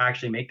to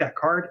actually make that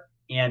card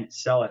and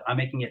sell it. I'm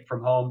making it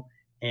from home.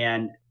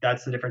 And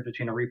that's the difference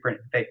between a reprint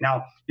and fake.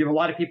 Now, you have a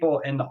lot of people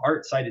in the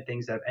art side of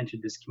things that have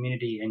entered this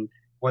community and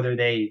whether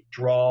they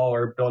draw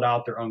or build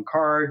out their own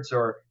cards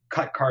or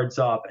cut cards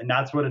up. And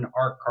that's what an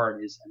art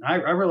card is. And I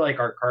really like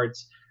art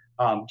cards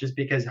just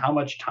because how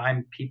much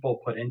time people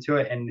put into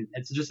it. And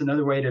it's just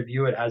another way to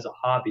view it as a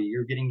hobby.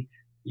 You're getting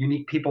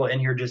unique people in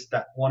here just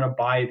that want to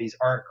buy these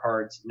art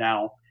cards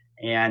now.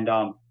 And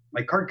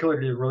my card killer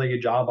did a really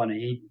good job on it.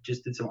 He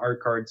just did some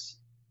art cards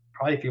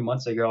probably a few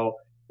months ago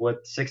with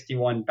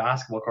 61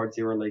 basketball cards.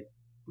 They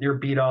were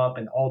beat up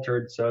and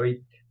altered. So he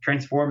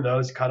transformed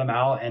those, cut them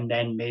out, and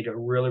then made a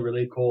really,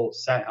 really cool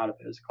set out of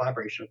it. It was a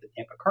collaboration with the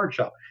Tampa Card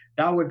Shop.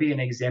 That would be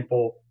an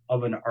example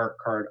of an art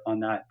card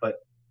on that. But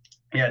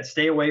yeah,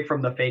 stay away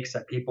from the fakes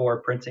that people are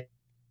printing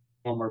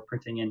when we're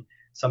printing in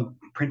some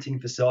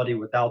printing facility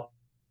without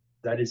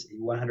that is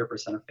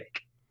 100% a fake.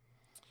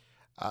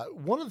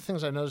 One of the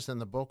things I noticed in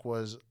the book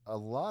was a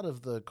lot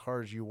of the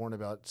cards you warn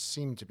about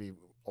seem to be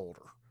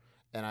older.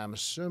 And I'm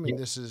assuming Yeah.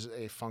 this is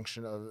a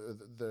function of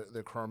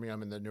the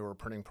chromium and the newer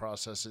printing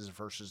processes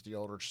versus the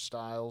older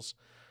styles.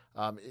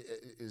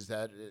 Is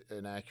that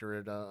an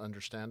accurate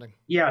understanding?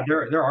 Yeah,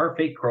 there are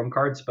fake Chrome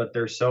cards, but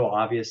they're so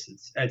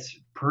obvious. It's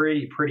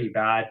pretty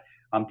bad.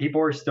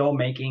 People are still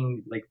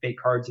making like fake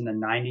cards in the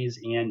 90s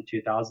and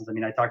 2000s. I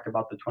mean, I talked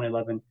about the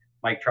 2011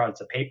 Mike Trout. It's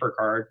a paper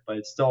card, but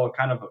it's still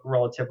kind of a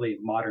relatively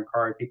modern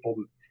card. People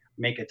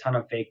make a ton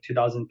of fake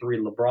 2003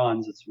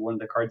 LeBrons. It's one of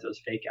the cards that was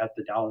fake at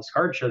the Dallas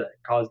Card Show that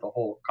caused the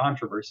whole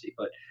controversy.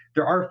 But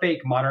there are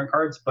fake modern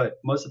cards, but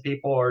most of the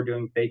people are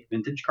doing fake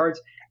vintage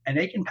cards, and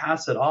they can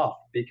pass it off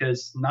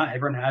because not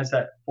everyone has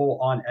that full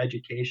on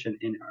education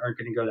and aren't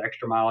going to go the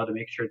extra mile to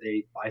make sure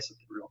they buy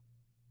something real.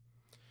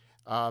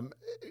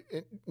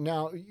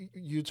 Now,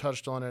 you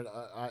touched on it.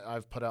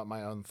 I've put out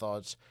my own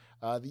thoughts.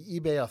 The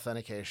eBay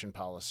authentication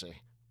policy.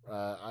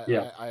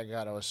 Yeah. I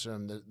got to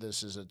assume that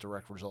this is a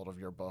direct result of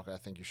your book. I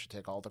think you should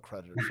take all the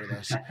credit for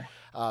this.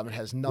 It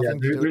has Yeah,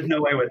 nothing to there's do.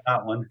 no way with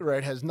that one. Right,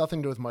 it has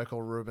nothing to do with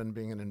Michael Rubin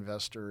being an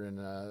investor in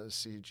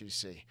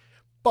CGC.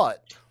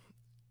 But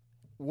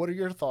what are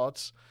your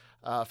thoughts?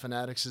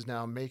 Fanatics is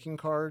now making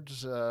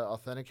cards,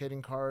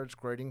 authenticating cards,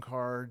 grading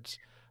cards,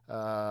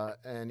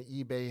 and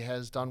eBay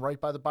has done right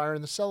by the buyer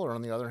and the seller,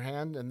 on the other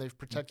hand, and they've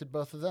protected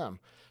both of them.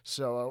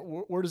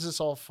 So, where does this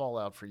all fall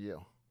out for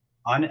you?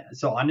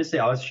 So honestly,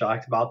 I was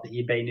shocked about the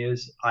eBay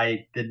news.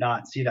 I did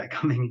not see that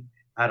coming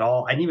at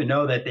all. I didn't even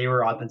know that they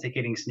were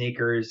authenticating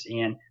sneakers,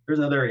 and there's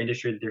another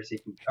industry that they're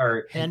seeking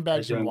or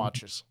Handbags and doing.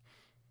 watches.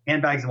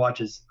 handbags and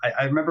watches.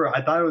 I remember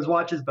I thought it was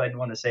watches, but I didn't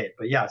want to say it.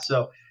 But yeah,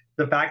 so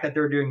the fact that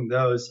they're doing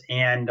those,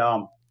 and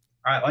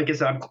like I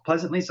said, I'm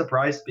pleasantly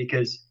surprised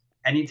because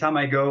anytime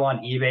I go on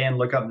eBay and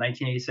look up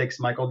 1986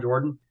 Michael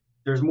Jordan,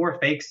 there's more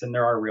fakes than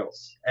there are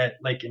reals. And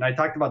I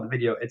talked about the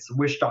video. It's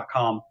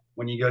wish.com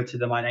when you go to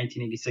the my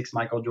 1986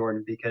 Michael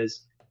Jordan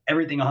because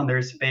everything on there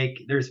is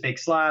fake. There's fake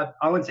slab.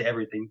 I wouldn't say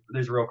everything.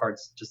 There's real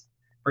cards. Just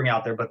bring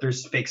out there, but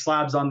there's fake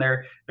slabs on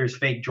there. There's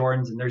fake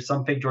Jordans, and there's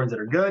some fake Jordans that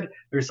are good.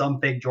 There's some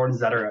fake Jordans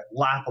that are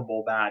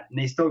laughable bad, and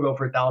they still go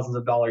for thousands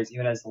of dollars,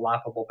 even as the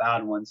laughable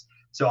bad ones.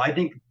 So I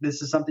think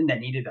this is something that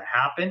needed to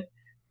happen.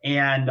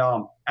 And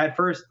at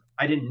first,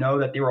 I didn't know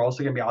that they were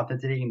also going to be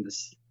authenticating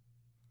this.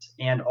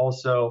 And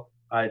also,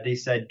 they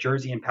said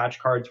jersey and patch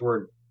cards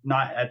were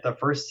not at the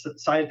first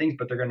side of things,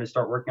 but they're going to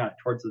start working on it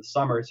towards the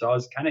summer. So I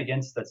was kind of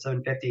against that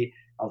 750.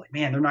 I was like,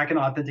 man, they're not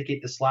going to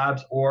authenticate the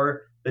slabs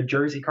or the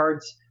jersey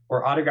cards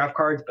or autograph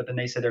cards, but then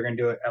they said they're going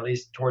to do it at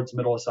least towards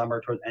middle of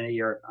summer, towards end of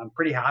year. I'm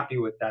pretty happy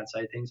with that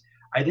side of things.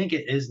 I think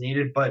it is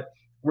needed, but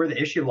where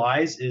the issue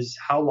lies is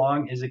how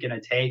long is it going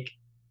to take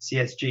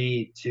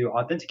CSG to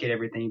authenticate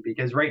everything?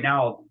 Because right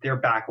now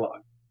they're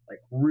backlogged, like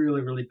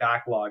really, really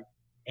backlogged.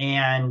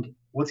 And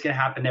what's going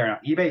to happen there? Now,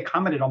 eBay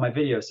commented on my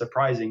video,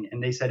 surprising,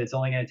 and they said it's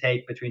only going to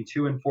take between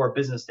 2 and 4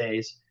 business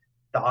days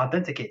to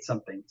authenticate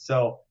something.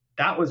 So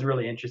that was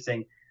really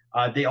interesting.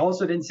 They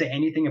also didn't say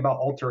anything about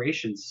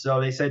alterations. So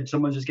they said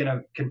someone's just going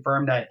to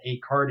confirm that a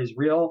card is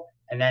real,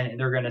 and then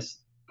they're going to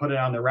put it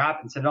on the wrap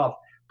and send it off.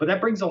 But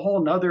that brings a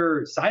whole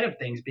nother side of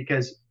things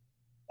because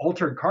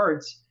altered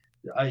cards,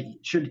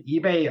 should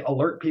eBay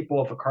alert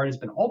people if a card has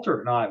been altered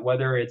or not,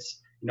 whether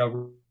it's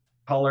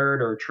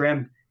colored or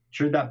trimmed?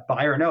 Should that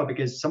buyer know?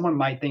 Because someone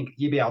might think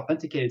eBay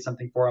authenticated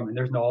something for them and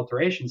there's no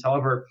alterations.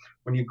 However,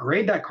 when you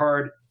grade that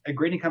card, a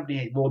grading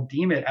company will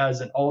deem it as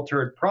an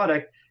altered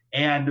product.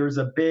 And there's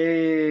a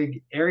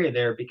big area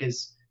there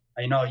because,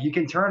 you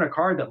can turn a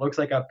card that looks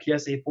like a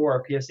PSA 4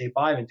 or PSA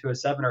 5 into a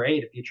 7 or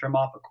 8 if you trim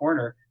off a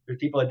corner. There's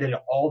people that did it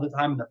all the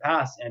time in the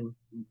past, and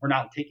we're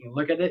not taking a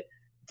look at it.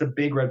 It's a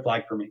big red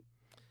flag for me.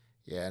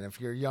 Yeah, and if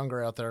you're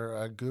younger out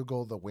there,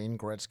 Google the Wayne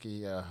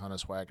Gretzky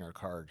Honus Wagner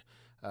card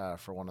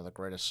for one of the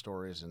greatest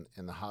stories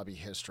in the hobby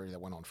history that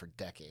went on for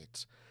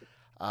decades.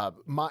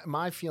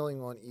 My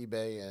feeling on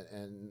eBay,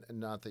 and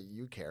not that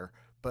you care,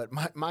 but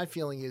my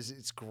feeling is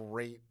it's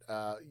great,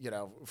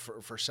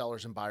 for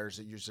sellers and buyers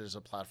that use it as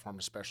a platform,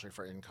 especially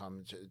for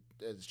income.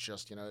 It's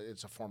just,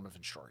 it's a form of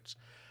insurance.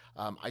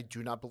 I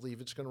do not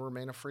believe it's going to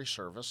remain a free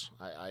service.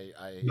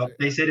 No,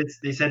 they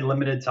said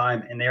limited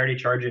time, and they already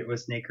charge it with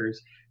sneakers.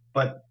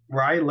 But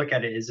where I look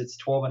at it is it's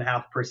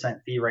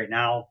 12.5% fee right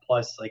now,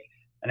 plus like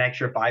an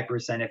extra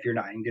 5% if you're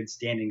not in good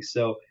standing.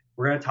 So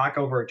we're going to talk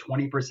over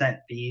 20%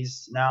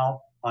 fees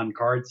now on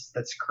cards.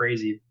 That's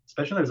crazy,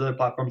 especially when there's other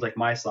platforms like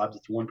MySlabs.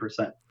 It's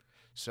 1%.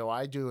 So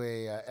I do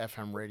a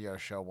FM radio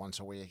show once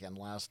a week, and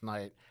last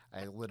night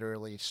I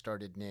literally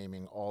started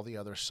naming all the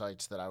other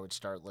sites that I would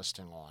start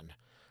listing on.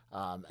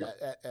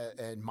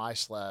 And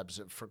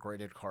MySlabs for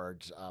graded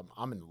cards,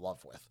 I'm in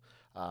love with.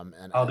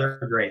 They're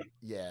great.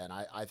 Yeah, and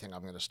I think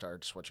I'm going to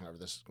start switching over.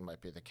 This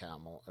might be the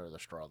camel or the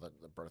straw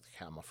that broke the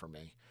camel for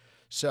me.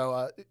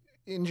 So,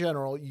 in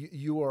general,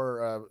 you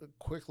are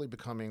quickly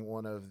becoming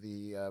one of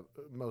the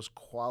most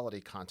quality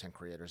content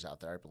creators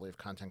out there. I believe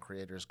content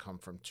creators come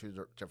from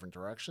two different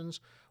directions.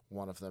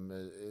 One of them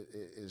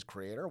is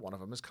creator. One of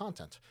them is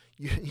content.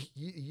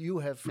 You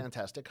have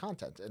fantastic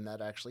content, and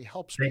that actually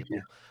helps people.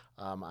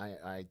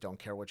 I don't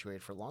care what you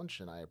ate for lunch,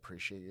 and I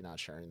appreciate you not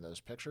sharing those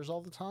pictures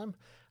all the time.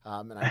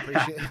 And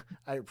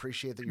I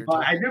appreciate that you're.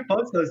 Well, I do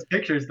post those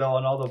pictures though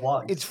on all the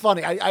vlogs. It's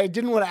funny. I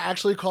didn't want to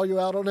actually call you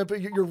out on it, but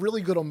you're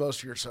really good on most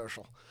of your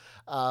social.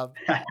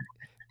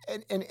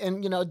 And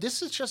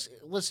this is just,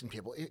 listen,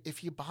 people,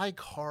 if you buy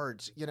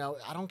cards,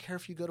 I don't care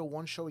if you go to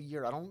one show a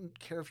year. I don't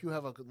care if you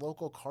have a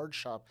local card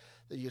shop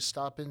that you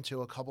stop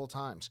into a couple of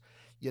times.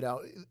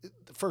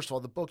 First of all,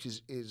 the book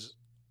is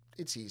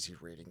it's easy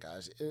reading,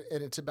 guys,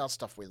 and it's about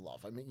stuff we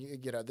love. I mean,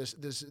 this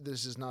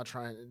is not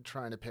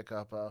trying to pick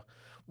up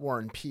War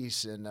and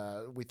Peace and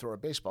we throw a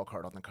baseball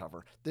card on the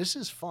cover. This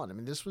is fun. I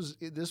mean, this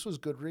was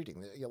good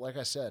reading. Like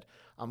I said,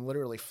 I'm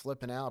literally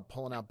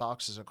pulling out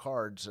boxes of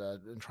cards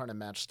and trying to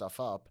match stuff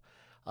up.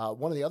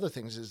 One of the other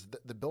things is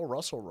the Bill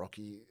Russell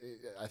rookie.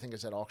 I think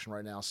is at auction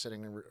right now,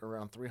 sitting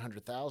around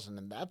 $300,000,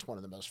 and that's one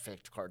of the most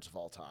faked cards of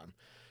all time.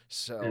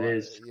 So it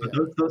is. Yeah.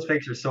 But those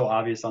fakes are so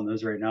obvious on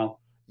those right now.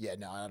 Yeah,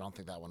 no, I don't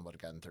think that one would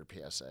have gotten through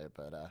PSA,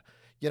 but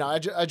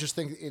I just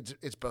think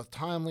it's both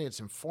timely, it's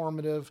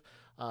informative.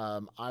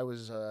 I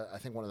was I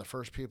think one of the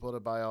first people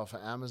to buy off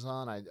of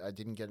Amazon. I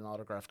didn't get an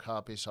autographed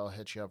copy, so I'll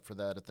hit you up for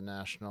that at the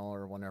National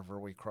or whenever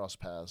we cross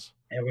paths.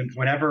 And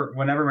whenever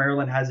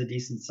Maryland has a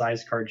decent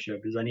sized card show,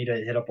 because I need to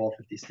hit up all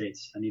 50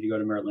 states. I need to go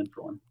to Maryland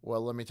for one.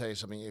 Well, let me tell you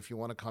something. If you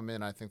want to come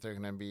in, I think they're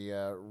going to be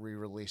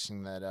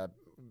re-releasing that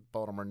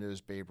Baltimore News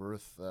Babe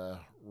Ruth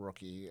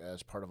rookie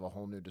as part of a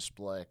whole new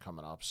display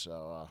coming up.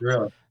 So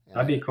really,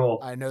 that'd be cool.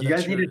 I know you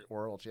guys need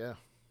world, yeah.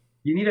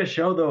 You need a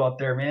show though up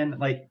there, man.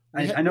 Like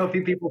We I ha- know we a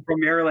few people from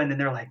Maryland, and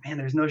they're like, man,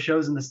 there's no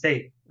shows in the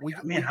state. we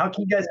Like, man, we how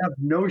can you guys have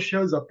no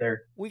shows up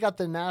there? we got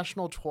the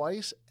national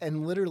twice,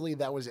 and literally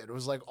that was it. It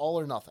was like all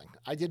or nothing.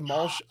 I did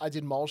mall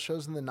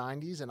shows in the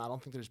 '90s, and I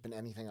don't think there's been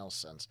anything else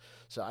since.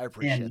 So I Man,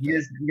 appreciate that.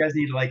 you guys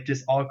need to like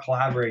just all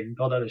collaborate and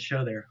build out a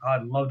show there. Oh,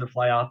 I'd love to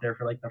fly out there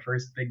for like the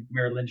first big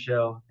Maryland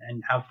show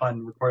and have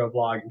fun, record a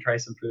vlog, and try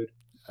some food.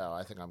 Oh,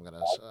 I think I'm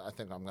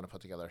gonna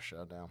put together a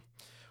show now.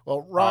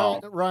 Well,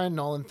 Oh, Ryan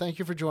Nolan, thank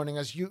you for joining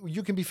us.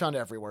 You can be found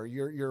everywhere.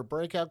 Your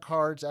breakout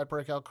cards at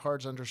breakout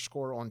cards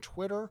underscore on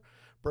Twitter,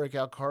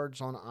 breakout cards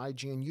on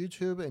IG and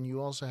YouTube, and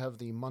you also have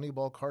the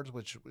Moneyball cards,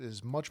 which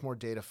is much more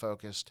data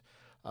focused.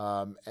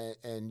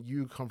 And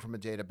you come from a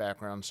data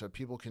background, so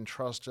people can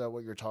trust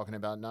what you're talking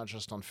about, not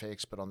just on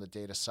fakes, but on the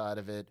data side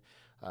of it.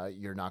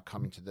 You're not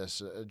coming to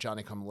this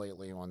Johnny come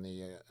lately on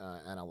the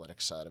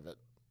analytics side of it.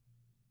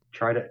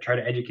 try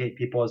to educate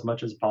people as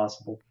much as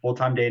possible. Full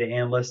time data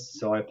analyst,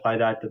 so I apply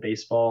that to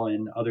baseball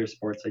and other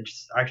sports. I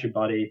just actually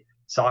bought a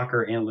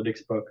soccer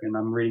analytics book, and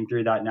I'm reading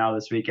through that now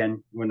this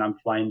weekend when I'm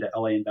flying to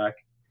LA and back.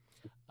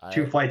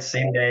 Two I flights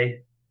same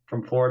day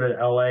from Florida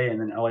to LA,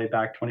 and then LA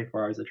back,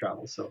 24 hours of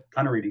travel. So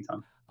ton of reading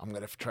time. I'm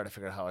gonna try to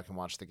figure out how I can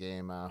watch the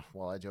game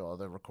while I do all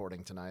the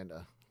recording tonight.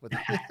 With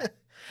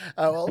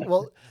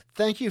well,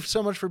 thank you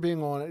so much for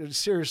being on.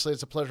 Seriously,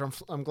 it's a pleasure.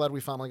 I'm glad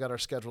we finally got our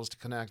schedules to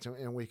connect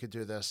and we could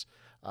do this.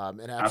 An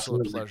absolute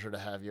Absolutely. pleasure to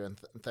have you, and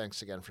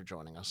thanks again for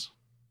joining us.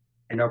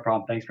 And no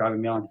problem. Thanks for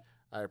having me on.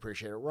 I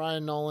appreciate it,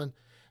 Ryan Nolan,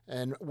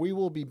 and we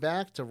will be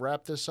back to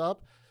wrap this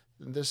up.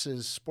 This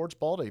is Sports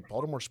Balt, a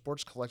Baltimore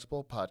sports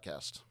collectible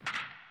podcast.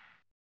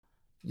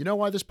 You know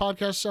why this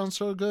podcast sounds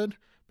so good?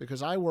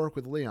 Because I work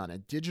with Leon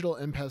at Digital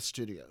Empath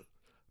Studio,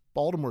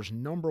 Baltimore's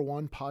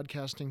 #1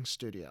 podcasting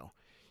studio.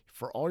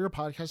 For all your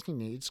podcasting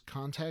needs,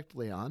 contact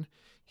Leon.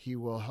 He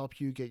will help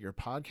you get your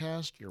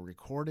podcast, your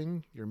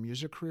recording, your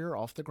music career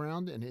off the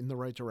ground and in the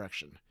right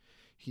direction.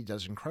 He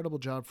does an incredible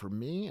job for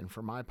me and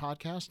for my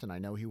podcast, and I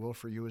know he will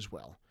for you as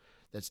well.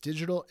 That's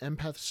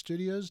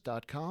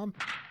digitalempathstudios.com.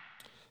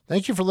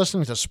 Thank you for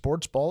listening to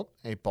Sports Balt,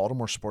 a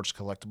Baltimore sports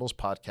collectibles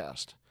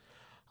podcast.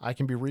 I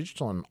can be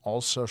reached on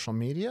all social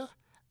media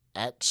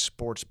at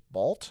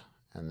SportsBalt,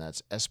 and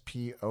that's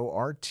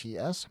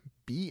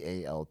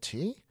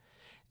SportsBalt,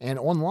 and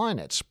online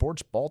at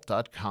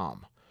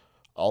sportsbalt.com.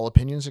 All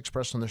opinions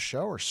expressed on the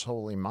show are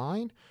solely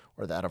mine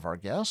or that of our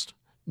guest.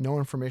 No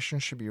information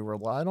should be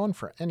relied on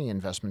for any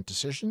investment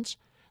decisions.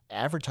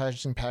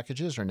 Advertising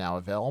packages are now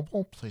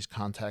available. Please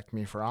contact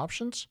me for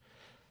options.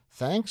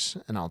 Thanks,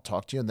 and I'll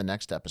talk to you in the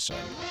next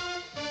episode.